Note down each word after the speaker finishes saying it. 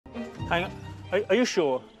Hang on. Are you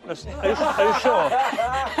sure? Are you sure?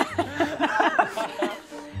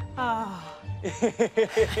 Oh.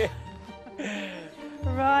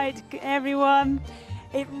 Right, everyone.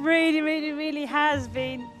 It really has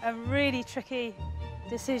been a really tricky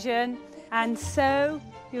decision. And so,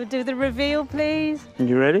 you'll do the reveal, please. Are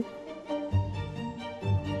you ready?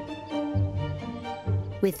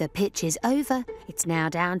 With the pitches over, it's now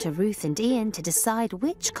down to Ruth and Ian to decide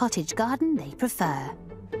which cottage garden they prefer.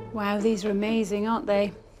 Wow, these are amazing, aren't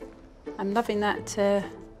they? I'm loving that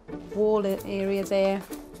wall area there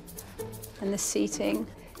and the seating.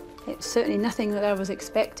 It's certainly nothing that I was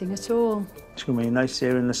expecting at all. It's going to be nice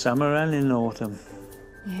here in the summer and in autumn.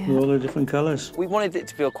 Yeah. With all the different colours. We wanted it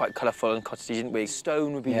to feel quite colourful and cottagey, didn't we?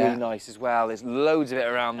 Stone would be really nice as well. There's loads of it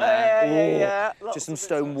around there. Just some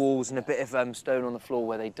stone walls and a bit of stone on the floor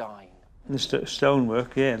where they dine. The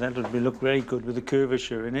stonework, yeah, that would look very good with the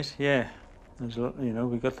curvature in it, yeah. There's a lot, you know,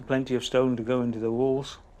 we've got plenty of stone to go into the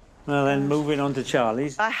walls. Well, then moving on to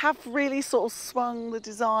Charlie's. I have really sort of swung the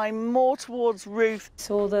design more towards Ruth.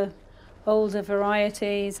 It's all the older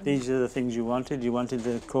varieties. These are the things you wanted. You wanted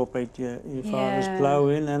to incorporate your father's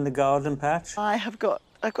ploughing and the garden patch. I've got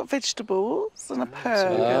vegetables and a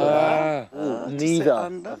pergola. Neither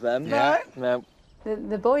of them. No. No.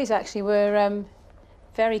 The boys actually were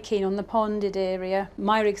very keen on the ponded area.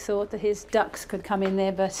 Myrig thought that his ducks could come in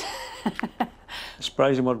there, but... It's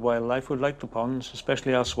surprising what wildlife would like the ponds,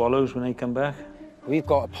 especially our swallows when they come back. We've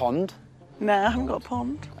got a pond. No, I haven't got a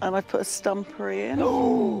pond. And I put a stumpery in.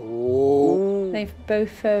 They've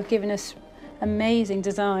both given us amazing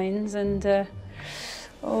designs and... Yeah,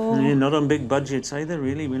 not on big budgets either,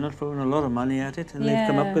 really. We're not throwing a lot of money at it, and they've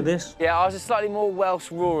come up with this. Yeah, ours is slightly more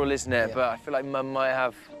Welsh rural, isn't it? Yeah. But I feel like Mum might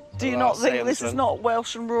have... Do you not think this is not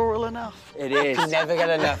Welsh and rural enough? It is. You never get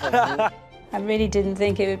enough of them. I really didn't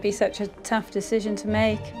think it would be such a tough decision to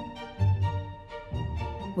make.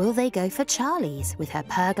 Will they go for Charlie's with her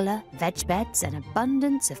pergola, veg beds and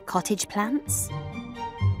abundance of cottage plants?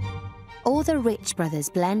 Or the Rich Brothers'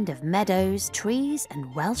 blend of meadows, trees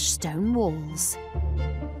and Welsh stone walls?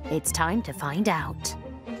 It's time to find out.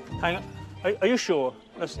 Hang on. Are you sure?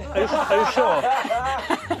 Are you sure?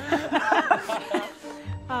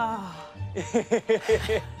 Oh.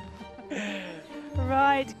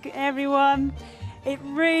 Right, everyone. It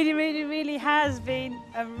really has been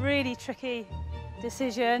a really tricky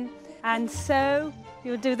decision. And so,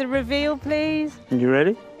 you'll do the reveal, please. Are you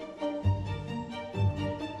ready?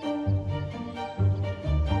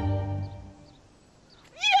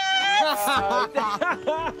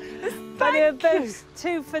 But they're both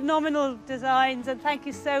two phenomenal designs, and thank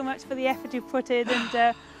you so much for the effort you put in,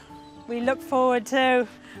 and we look forward to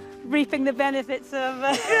reaping the benefits of...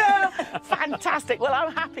 Yeah, fantastic. Well,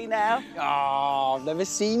 I'm happy now. Oh, I've never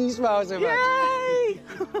seen you smile so much. Yay!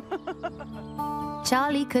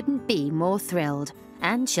 Charlie couldn't be more thrilled,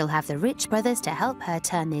 and she'll have the Rich Brothers to help her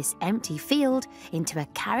turn this empty field into a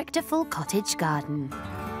characterful cottage garden.